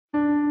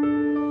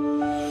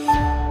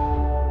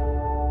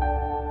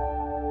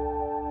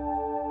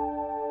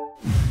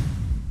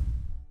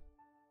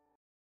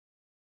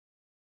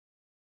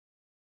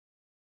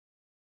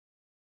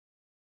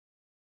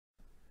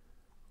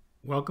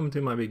Welcome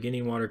to my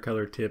beginning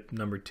watercolor tip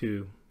number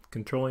 2,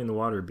 controlling the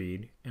water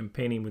bead and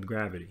painting with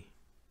gravity.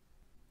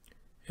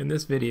 In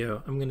this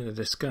video, I'm going to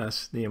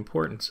discuss the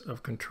importance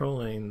of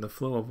controlling the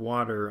flow of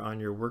water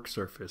on your work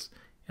surface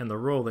and the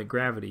role that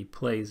gravity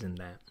plays in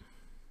that.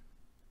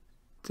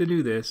 To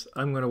do this,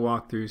 I'm going to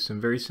walk through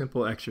some very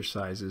simple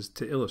exercises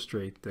to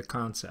illustrate the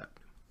concept.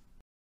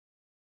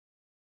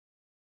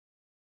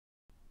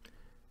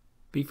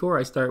 Before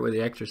I start with the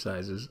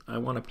exercises, I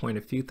want to point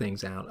a few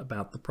things out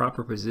about the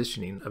proper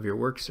positioning of your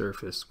work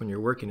surface when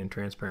you're working in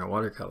transparent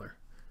watercolor.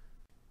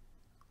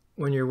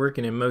 When you're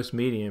working in most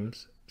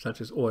mediums, such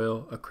as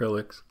oil,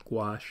 acrylics,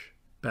 gouache,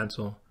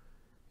 pencil,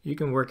 you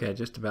can work at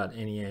just about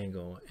any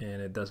angle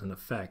and it doesn't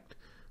affect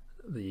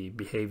the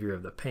behavior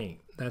of the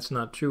paint. That's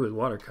not true with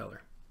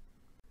watercolor.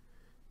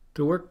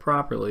 To work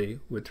properly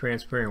with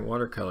transparent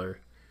watercolor,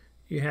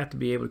 you have to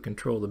be able to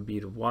control the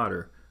bead of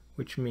water,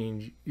 which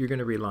means you're going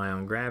to rely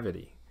on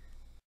gravity.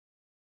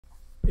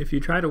 If you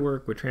try to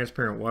work with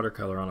transparent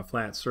watercolor on a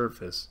flat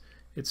surface,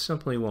 it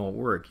simply won't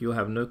work. You'll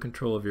have no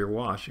control of your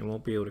wash and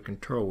won't be able to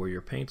control where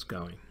your paint's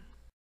going.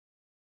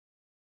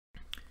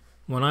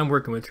 When I'm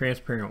working with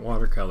transparent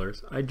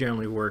watercolors, I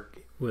generally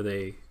work with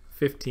a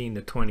 15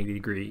 to 20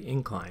 degree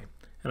incline,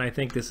 and I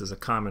think this is a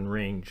common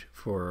range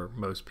for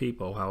most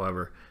people.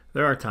 However,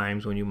 there are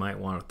times when you might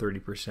want a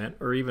 30%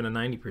 or even a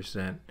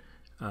 90%,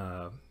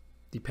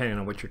 depending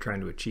on what you're trying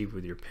to achieve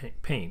with your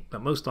paint.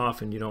 But most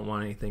often you don't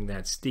want anything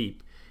that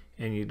steep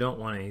and you don't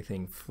want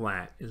anything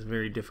flat. It's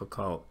very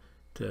difficult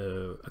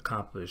to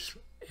accomplish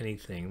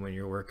anything when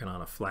you're working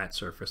on a flat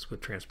surface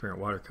with transparent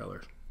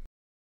watercolors.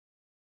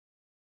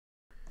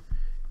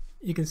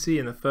 You can see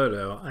in the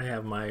photo I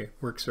have my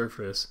work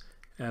surface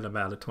at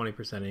about a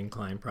 20%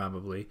 incline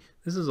probably.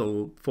 This is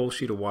a full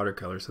sheet of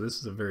watercolor, so this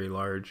is a very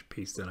large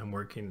piece that I'm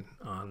working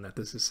on that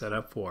this is set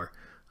up for.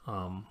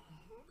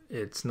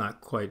 It's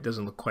not quite,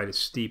 doesn't look quite as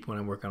steep when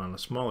I'm working on a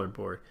smaller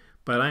board,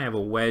 but I have a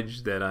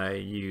wedge that I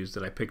use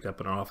that I picked up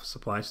at an office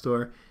supply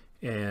store,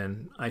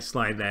 and I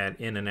slide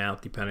that in and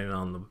out depending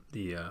on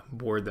the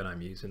board that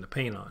I'm using to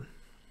paint on.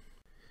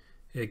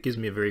 It gives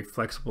me a very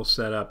flexible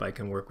setup. I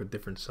can work with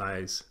different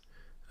size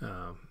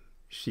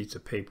sheets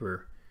of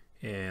paper,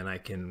 and I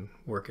can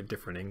work at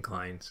different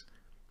inclines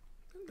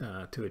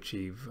to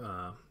achieve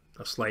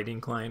a slight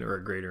incline or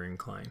a greater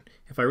incline.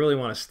 If I really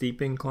want a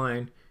steep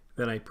incline,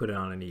 then I put it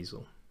on an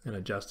easel and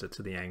adjust it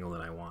to the angle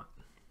that I want.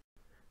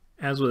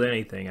 As with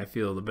anything, I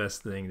feel the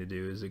best thing to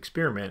do is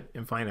experiment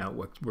and find out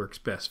what works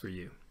best for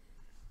you.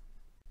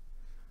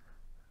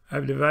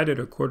 I've divided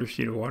a quarter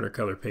sheet of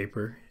watercolor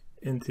paper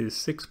into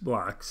 6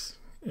 blocks,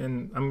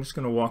 and I'm just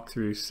going to walk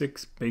through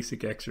 6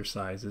 basic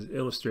exercises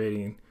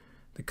illustrating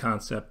the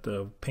concept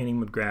of painting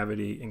with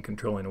gravity and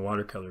controlling a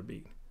watercolor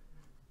bead.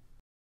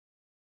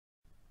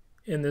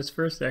 In this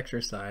first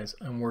exercise,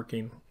 I'm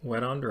working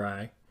wet on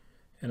dry,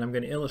 and I'm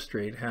going to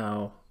illustrate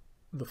how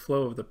the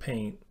flow of the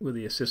paint with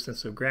the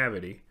assistance of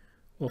gravity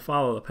will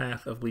follow the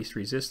path of least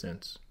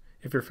resistance.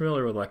 If you're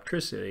familiar with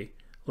electricity,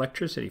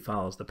 electricity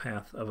follows the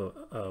path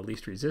of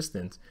least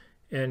resistance,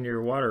 and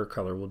your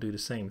watercolor will do the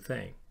same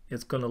thing.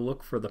 It's going to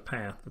look for the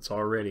path that's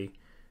already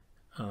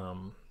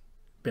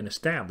been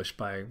established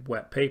by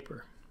wet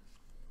paper.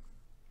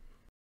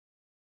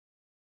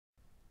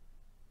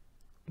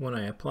 When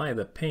I apply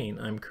the paint,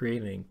 I'm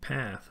creating a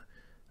path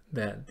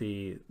that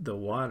the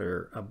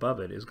water above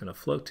it is going to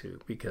flow to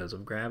because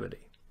of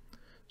gravity.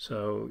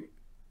 So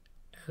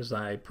as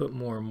I put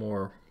more and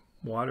more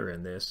water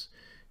in this,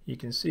 you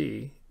can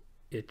see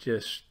it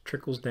just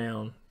trickles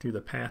down through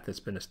the path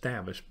that's been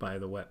established by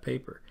the wet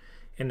paper,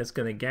 and it's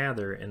going to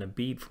gather in a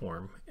bead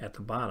form at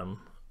the bottom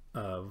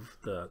of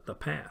the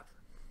path.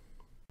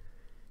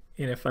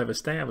 And if I've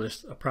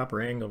established a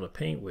proper angle to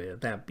paint with,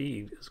 that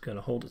bead is going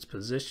to hold its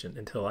position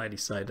until I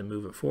decide to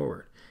move it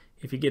forward.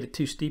 If you get it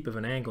too steep of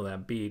an angle,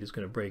 that bead is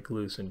going to break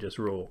loose and just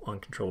roll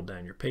uncontrolled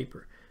down your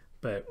paper.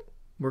 But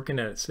working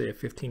at, say, a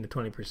 15 to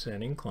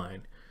 20%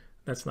 incline,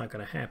 that's not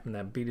going to happen.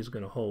 That bead is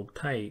going to hold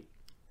tight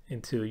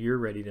until you're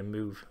ready to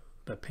move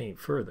the paint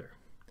further.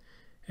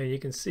 And you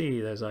can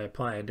see as I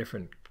apply a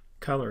different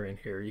color in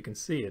here, you can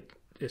see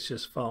it's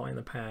just following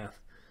the path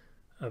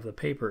of the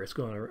paper. It's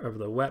going over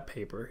the wet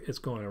paper. It's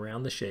going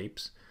around the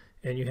shapes,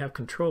 and you have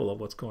control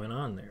of what's going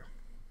on there.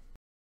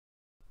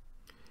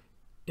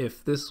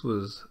 If this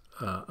was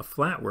a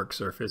flat work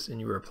surface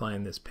and you were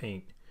applying this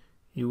paint,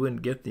 you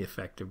wouldn't get the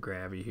effect of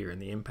gravity here and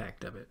the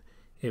impact of it.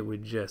 It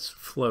would just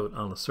float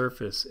on the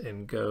surface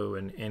and go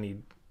in any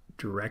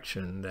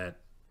direction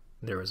that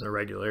there was a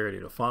regularity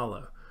to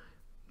follow.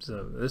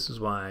 So this is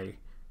why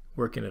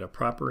working at a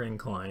proper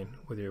incline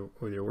with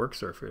your work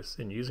surface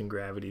and using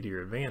gravity to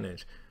your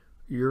advantage,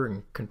 you're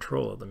in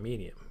control of the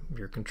medium.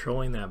 You're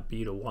controlling that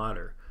bead of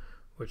water,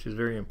 which is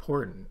very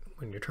important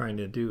when you're trying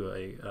to do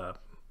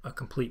a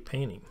complete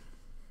painting.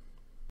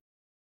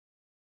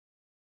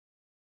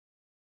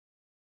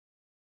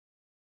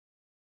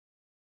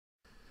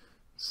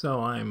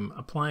 So I'm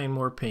applying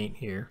more paint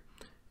here,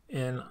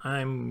 and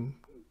I'm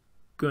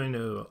going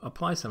to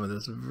apply some of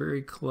this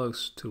very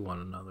close to one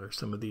another,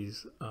 some of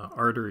these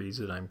arteries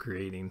that I'm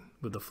creating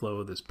with the flow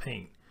of this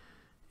paint.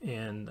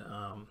 And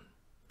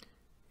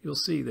you'll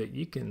see that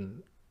you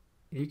can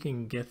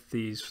get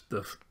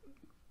the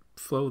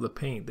flow of the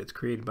paint that's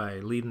created by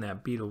leading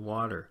that bead of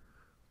water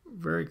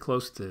very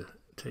close to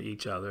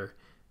each other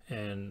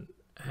and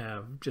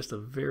have just a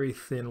very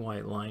thin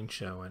white line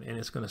showing, and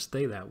it's going to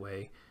stay that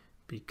way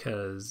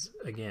because,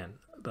 again,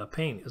 the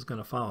paint is going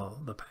to follow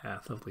the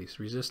path of least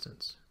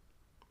resistance.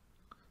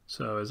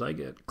 So as I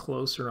get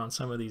closer on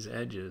some of these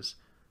edges,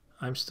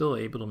 I'm still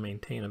able to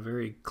maintain a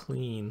very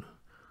clean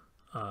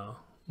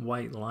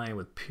white line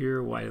with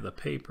pure white of the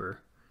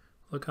paper.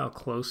 Look how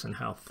close and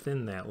how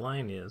thin that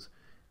line is.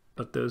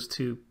 But those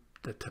two,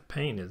 the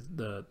paint is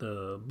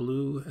the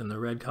blue and the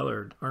red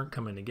color aren't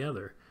coming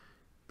together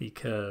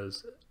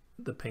because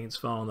the paint's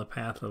following the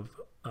path of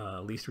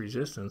least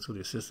resistance with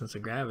the assistance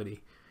of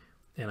gravity,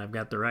 and I've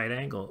got the right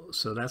angle,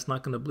 so that's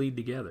not going to bleed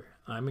together.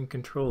 I'm in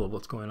control of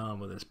what's going on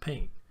with this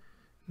paint.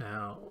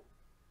 Now,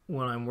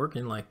 when I'm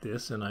working like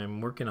this and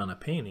I'm working on a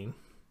painting,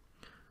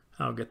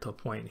 I'll get to a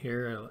point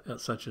here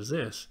such as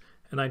this,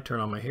 and I turn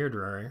on my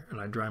hairdryer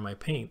and I dry my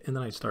paint, and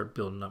then I start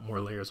building up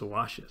more layers of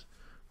washes.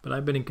 But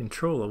I've been in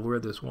control of where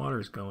this water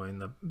is going,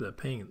 the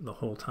paint, the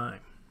whole time.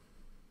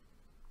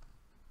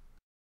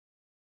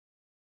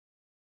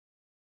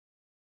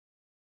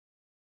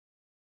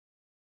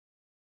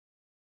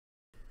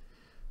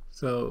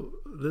 So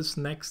this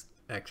next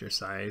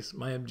exercise,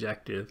 my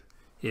objective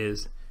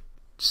is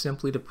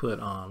simply to put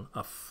on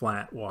a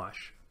flat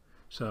wash.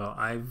 So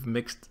I've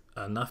mixed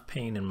enough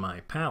paint in my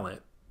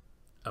palette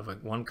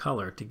of one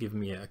color to give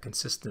me a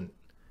consistent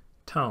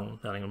tone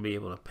that I'm going to be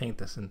able to paint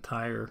this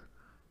entire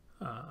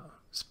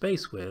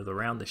space with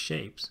around the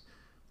shapes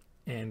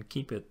and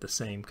keep it the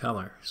same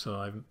color. So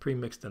I've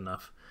pre-mixed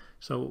enough.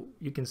 So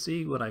you can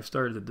see what I've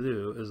started to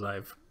do is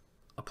I've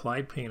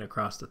applied paint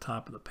across the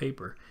top of the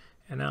paper,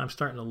 and now I'm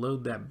starting to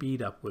load that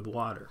bead up with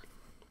water.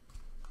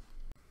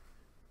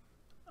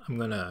 I'm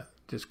going to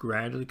just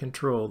gradually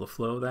control the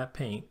flow of that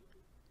paint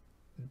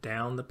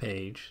down the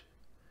page.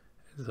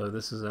 So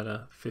this is at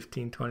a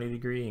 15-20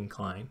 degree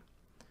incline,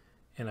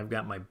 and I've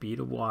got my bead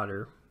of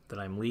water that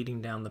I'm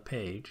leading down the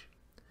page,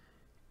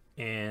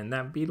 and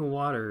that bead of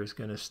water is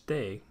going to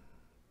stay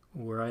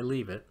where I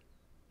leave it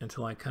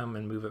until I come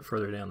and move it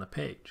further down the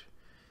page.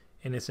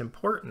 And it's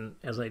important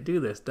as I do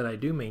this that I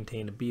do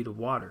maintain a bead of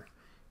water,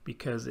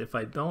 because if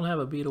I don't have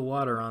a bead of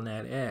water on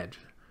that edge,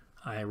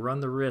 I run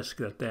the risk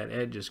that that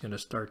edge is going to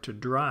start to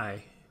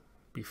dry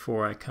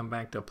before I come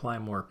back to apply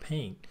more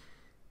paint.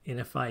 And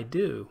if I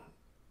do,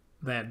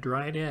 that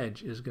dried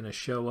edge is going to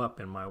show up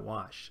in my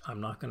wash.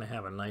 I'm not going to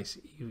have a nice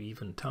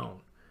even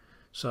tone.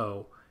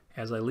 So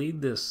as I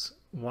lead this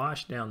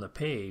wash down the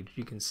page,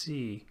 you can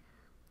see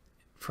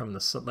from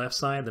the left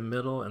side, the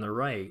middle, and the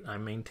right,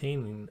 I'm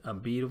maintaining a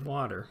bead of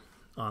water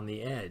on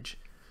the edge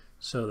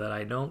so that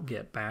I don't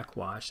get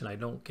backwash and I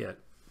don't get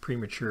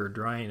premature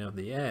drying of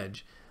the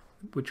edge,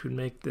 which would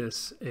make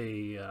this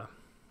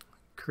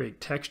create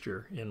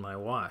texture in my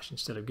wash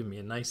instead of giving me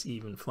a nice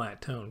even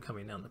flat tone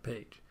coming down the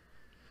page.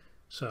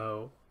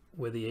 So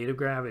with the aid of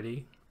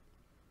gravity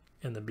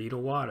and the bead of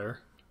water,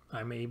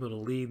 I'm able to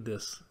lead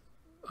this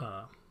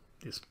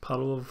this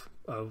puddle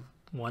of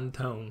one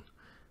tone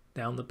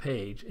down the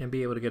page and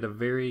be able to get a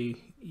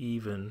very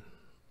even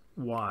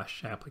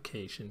wash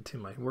application to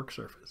my work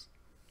surface.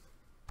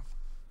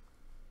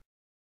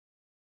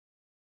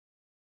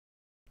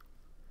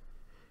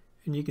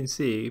 And you can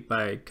see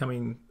by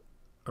coming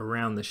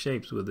around the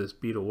shapes with this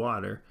bead of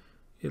water,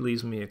 it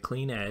leaves me a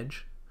clean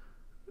edge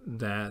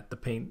that the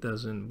paint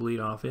doesn't bleed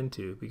off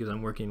into because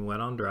I'm working wet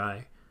on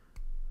dry.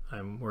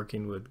 I'm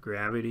working with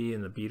gravity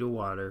and the bead of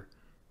water,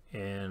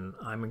 and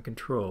I'm in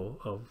control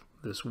of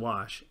this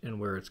wash and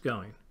where it's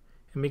going.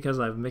 And because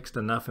I've mixed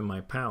enough in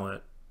my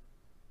palette,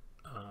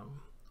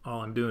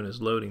 all I'm doing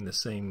is loading the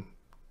same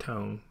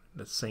tone,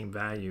 the same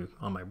value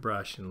on my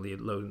brush and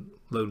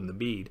loading the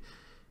bead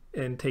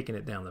and taking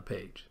it down the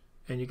page.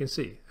 And you can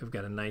see I've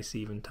got a nice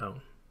even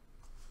tone.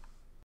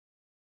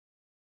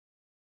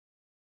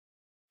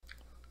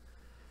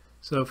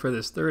 So for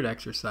this third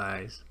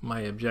exercise,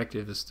 my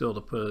objective is still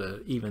to put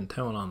an even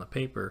tone on the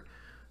paper,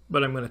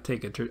 but I'm going to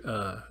take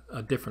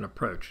a different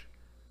approach.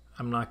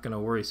 I'm not going to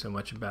worry so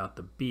much about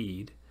the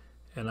bead,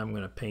 and I'm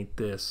going to paint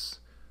this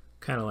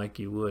kind of like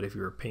you would if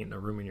you were painting a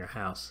room in your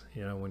house.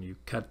 You know, when you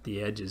cut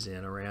the edges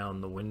in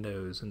around the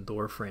windows and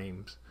door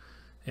frames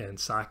and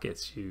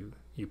sockets, you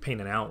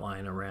paint an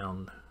outline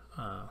around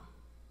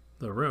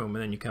the room,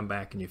 and then you come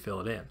back and you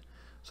fill it in.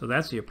 So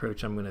that's the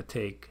approach I'm going to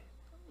take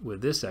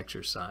with this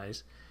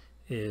exercise.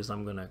 Is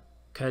I'm going to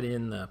cut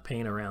in the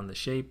paint around the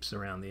shapes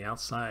around the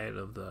outside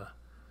of the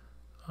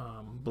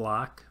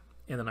block,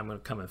 and then I'm going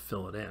to come and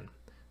fill it in.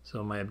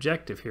 So my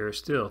objective here is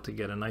still to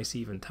get a nice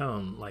even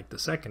tone like the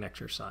second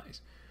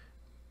exercise,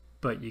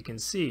 but you can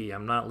see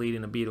I'm not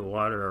leading a bead of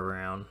water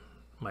around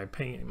my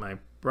paint. My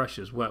brush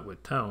is wet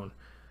with tone,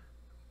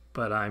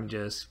 but I'm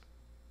just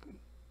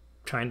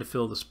trying to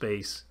fill the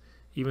space.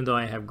 Even though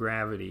I have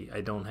gravity, I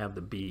don't have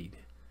the bead.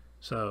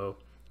 So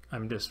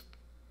I'm just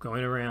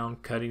going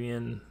around cutting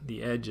in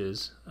the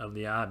edges of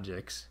the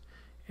objects,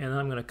 and then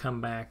I'm going to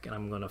come back and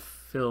I'm going to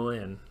fill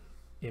in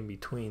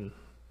between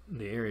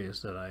the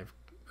areas that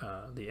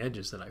the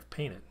edges that I've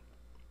painted.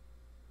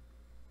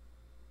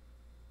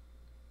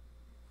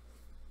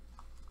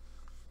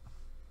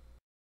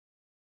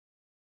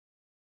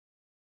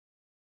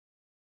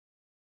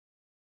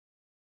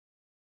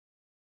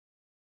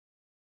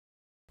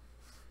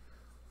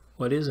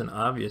 What isn't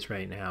obvious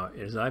right now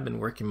is I've been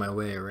working my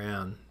way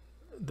around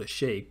the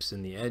shapes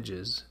and the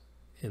edges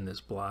in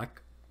this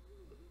block.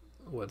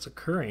 What's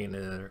occurring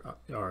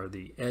are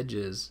the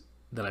edges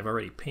that I've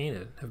already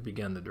painted have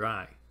begun to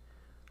dry.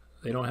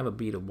 They don't have a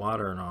bead of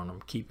water on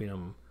them, keeping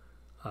them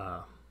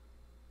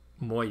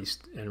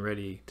moist and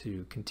ready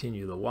to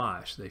continue the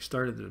wash. They've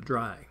started to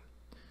dry.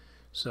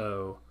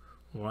 So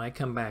when I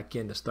come back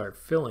in to start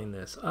filling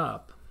this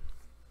up,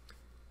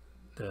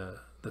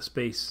 the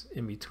space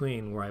in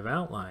between where I've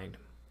outlined,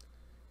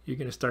 you're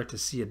going to start to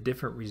see a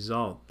different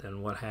result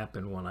than what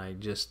happened when I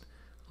just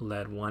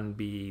led one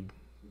bead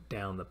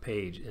down the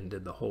page and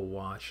did the whole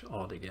wash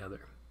all together.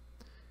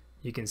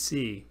 You can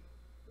see,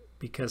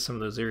 because some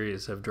of those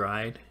areas have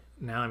dried,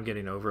 now I'm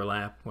getting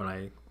overlap when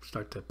I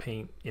start to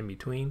paint in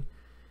between,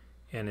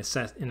 and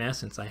in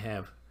essence I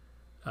have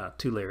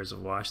 2 layers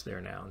of wash there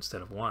now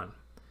instead of 1.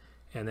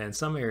 And then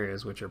some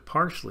areas which are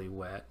partially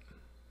wet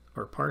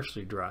or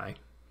partially dry,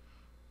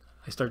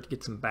 I start to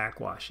get some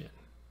backwash in.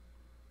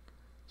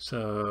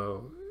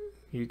 So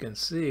you can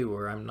see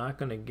where I'm not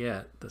going to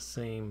get the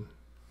same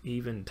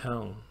even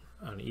tone,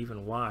 an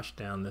even wash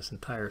down this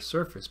entire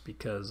surface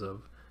because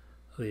of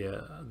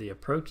the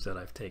approach that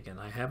I've taken.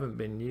 I haven't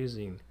been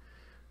using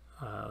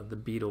the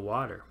bead of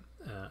water.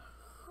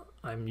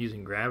 I'm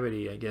using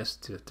gravity, I guess,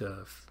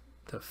 to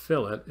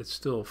fill it. It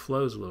still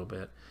flows a little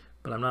bit,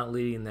 but I'm not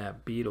leading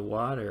that bead of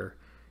water.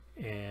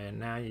 And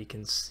now you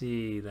can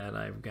see that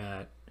I've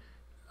got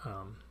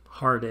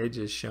hard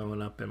edges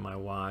showing up in my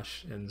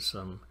wash and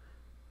some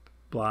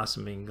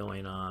blossoming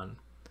going on,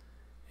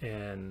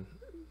 and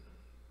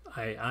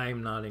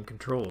I'm not in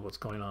control of what's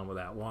going on with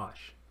that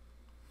wash.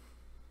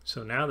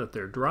 So now that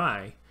they're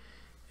dry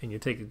and you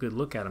take a good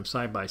look at them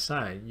side by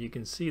side, you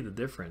can see the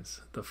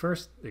difference. The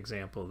first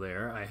example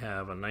there, I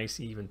have a nice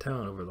even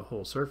tone over the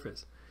whole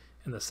surface,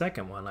 and the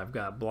second one I've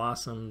got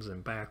blossoms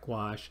and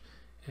backwash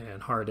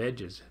and hard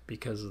edges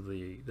because of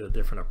the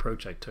different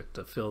approach I took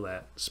to fill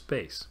that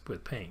space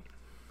with paint.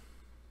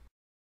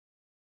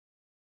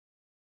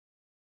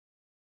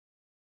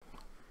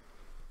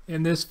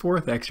 In this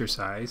 4th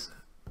exercise,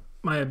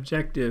 my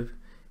objective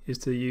is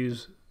to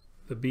use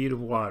the bead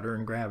of water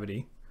and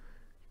gravity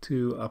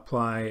to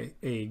apply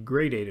a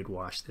gradated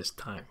wash this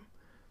time.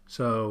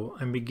 So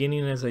I'm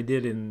beginning as I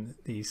did in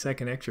the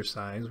 2nd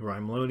exercise, where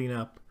I'm loading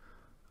up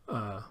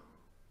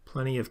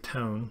plenty of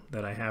tone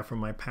that I have from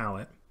my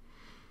palette,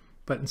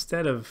 but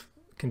instead of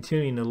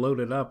continuing to load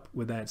it up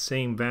with that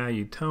same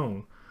value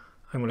tone,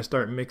 I'm going to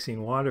start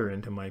mixing water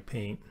into my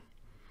paint,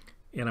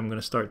 and I'm going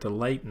to start to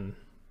lighten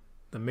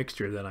the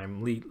mixture that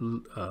I'm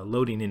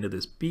loading into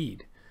this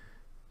bead.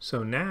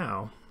 So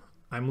now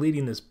I'm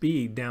leading this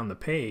bead down the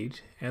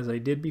page as I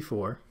did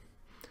before,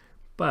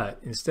 but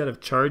instead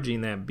of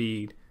charging that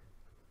bead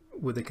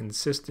with a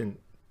consistent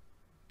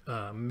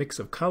mix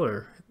of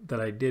color that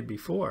I did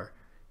before,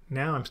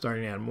 now I'm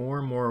starting to add more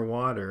and more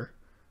water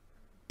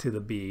to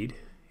the bead,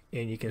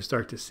 and you can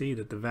start to see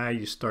that the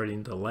value is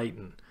starting to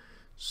lighten.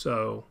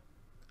 So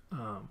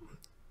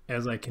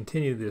as I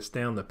continue this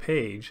down the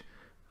page,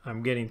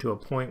 I'm getting to a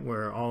point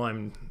where all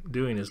I'm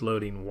doing is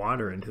loading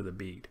water into the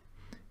bead.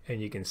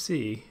 And you can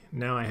see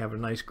now I have a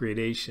nice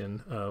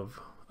gradation of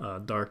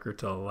darker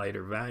to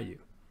lighter value.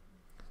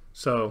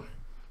 So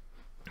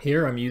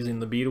here I'm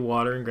using the bead of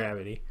water and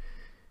gravity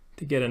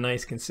to get a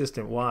nice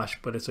consistent wash,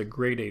 but it's a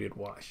gradated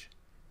wash.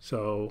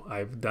 So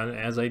I've done it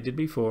as I did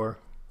before.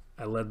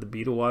 I led the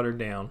bead of water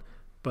down,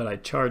 but I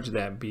charged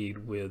that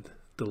bead with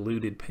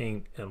diluted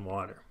paint and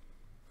water.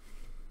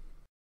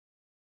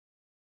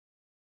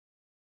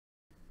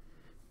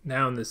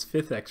 Now in this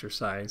 5th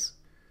exercise,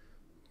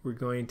 we're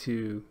going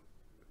to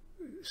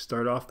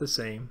start off the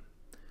same.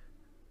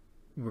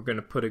 We're going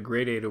to put a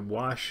gradated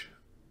wash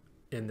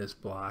in this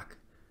block,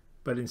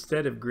 but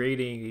instead of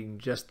gradating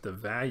just the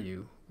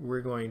value, we're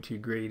going to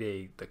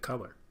gradate the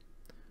color.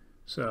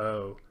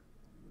 So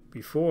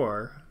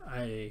before,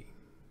 I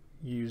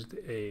used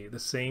the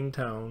same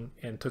tone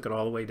and took it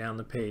all the way down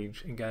the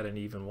page and got an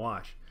even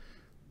wash.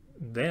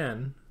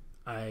 Then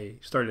I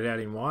started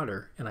adding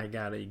water and I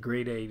got a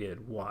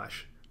gradated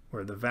wash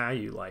where the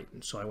value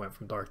lightened, so I went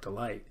from dark to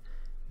light.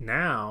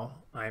 Now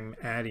I'm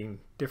adding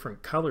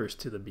different colors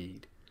to the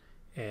bead,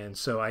 and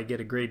so I get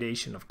a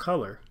gradation of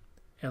color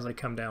as I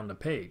come down the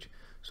page.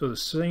 So the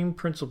same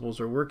principles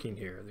are working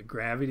here, the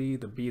gravity,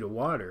 the bead of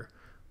water,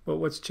 but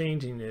what's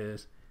changing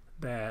is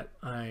that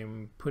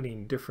I'm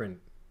putting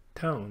different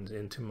tones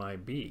into my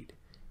bead,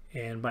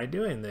 and by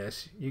doing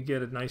this you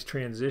get a nice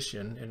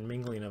transition and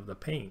mingling of the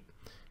paint.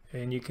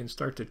 And you can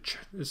start to,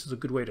 this is a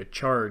good way to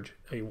charge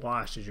a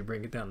wash as you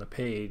bring it down the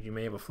page. You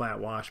may have a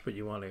flat wash, but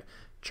you want to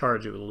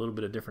charge it with a little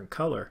bit of different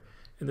color,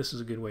 and this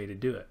is a good way to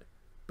do it.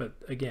 But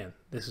again,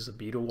 this is a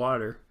bead of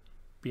water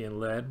being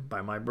led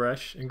by my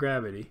brush and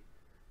gravity,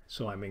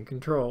 so I'm in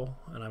control,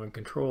 and I'm in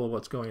control of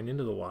what's going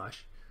into the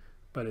wash,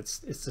 but it's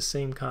the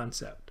same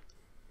concept.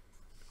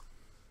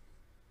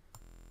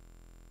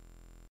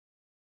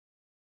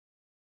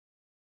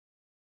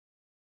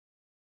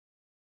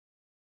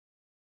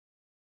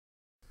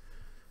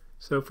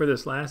 So for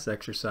this last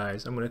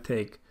exercise, I'm going to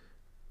take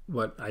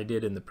what I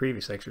did in the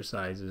previous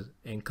exercises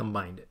and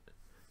combine it.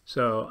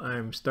 So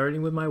I'm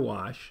starting with my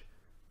wash,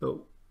 but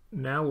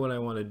now what I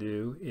want to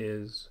do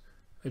is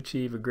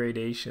achieve a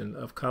gradation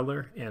of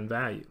color and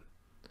value.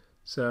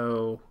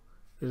 So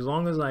as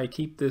long as I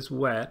keep this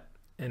wet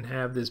and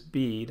have this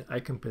bead,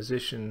 I can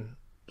position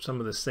some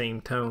of the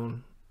same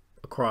tone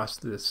across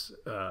this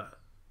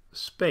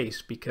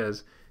space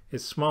because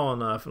it's small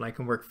enough and I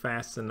can work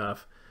fast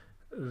enough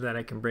that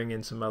I can bring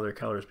in some other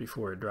colors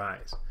before it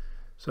dries.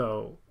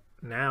 So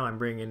now I'm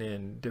bringing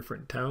in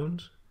different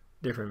tones,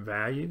 different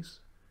values,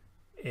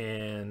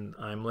 and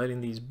I'm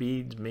letting these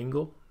beads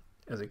mingle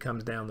as it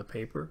comes down the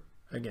paper.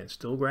 Again,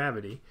 still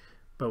gravity,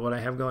 but what I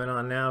have going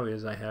on now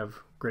is I have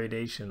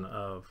gradation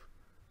of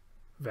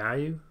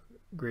value,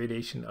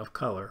 gradation of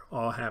color,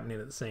 all happening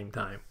at the same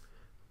time.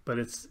 But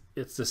it's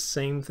the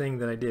same thing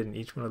that I did in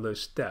each one of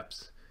those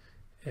steps.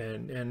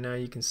 And now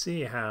you can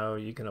see how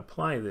you can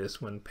apply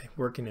this when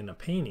working in a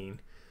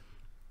painting.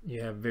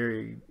 You have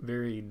very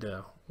varied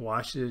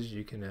washes,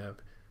 you can have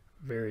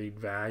varied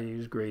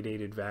values,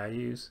 gradated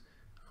values,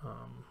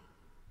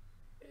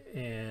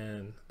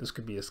 and this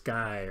could be a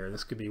sky, or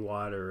this could be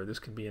water, or this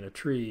could be in a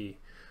tree,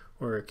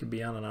 or it could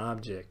be on an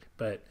object,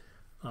 but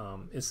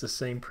it's the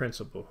same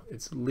principle.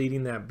 It's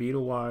leading that bead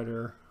of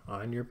water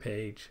on your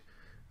page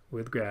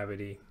with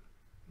gravity,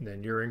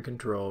 then you're in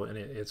control, and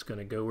it's going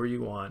to go where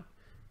you want,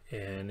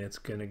 and it's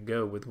going to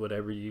go with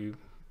whatever you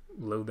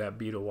load that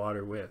bead of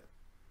water with.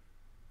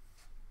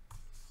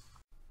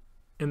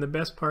 And the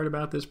best part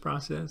about this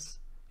process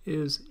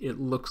is it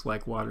looks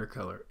like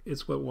watercolor.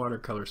 It's what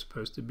watercolor is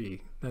supposed to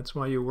be. That's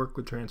why you work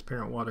with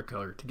transparent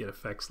watercolor, to get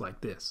effects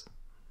like this.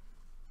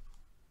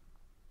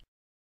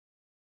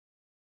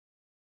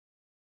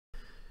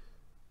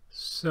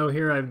 So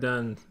here I've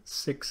done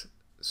 6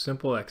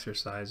 simple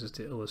exercises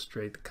to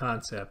illustrate the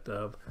concept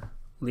of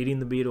leading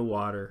the bead of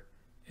water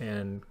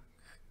and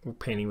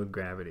painting with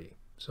gravity.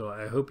 So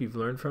I hope you've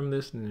learned from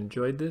this and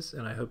enjoyed this,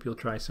 and I hope you'll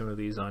try some of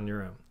these on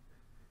your own.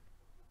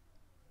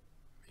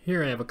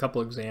 Here I have a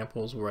couple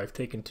examples where I've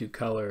taken 2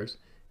 colors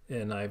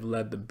and I've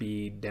led the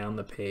bead down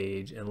the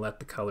page and let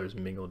the colors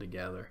mingle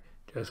together,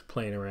 just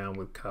playing around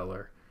with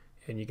color,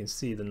 and you can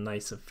see the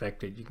nice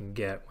effect that you can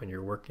get when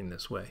you're working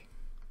this way.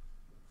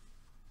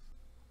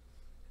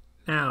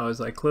 Now as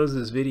I close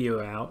this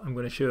video out, I'm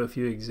going to show a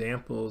few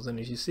examples, and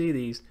as you see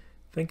these,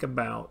 think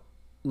about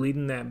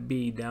leading that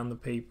bead down the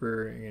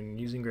paper and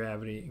using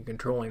gravity and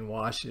controlling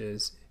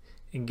washes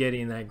and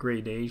getting that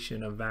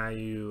gradation of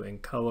value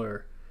and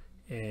color,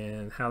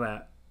 and how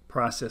that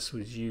process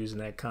was used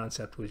and that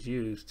concept was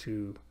used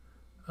to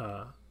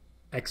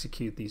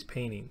execute these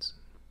paintings.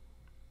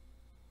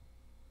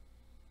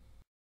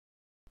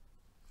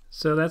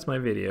 So that's my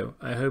video.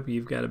 I hope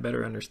you've got a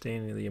better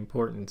understanding of the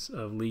importance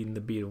of leading the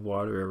bead of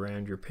water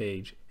around your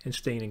page and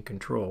staying in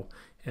control.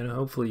 And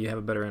hopefully you have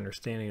a better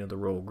understanding of the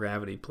role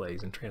gravity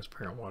plays in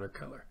transparent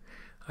watercolor.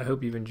 I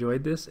hope you've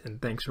enjoyed this,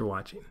 and thanks for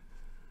watching.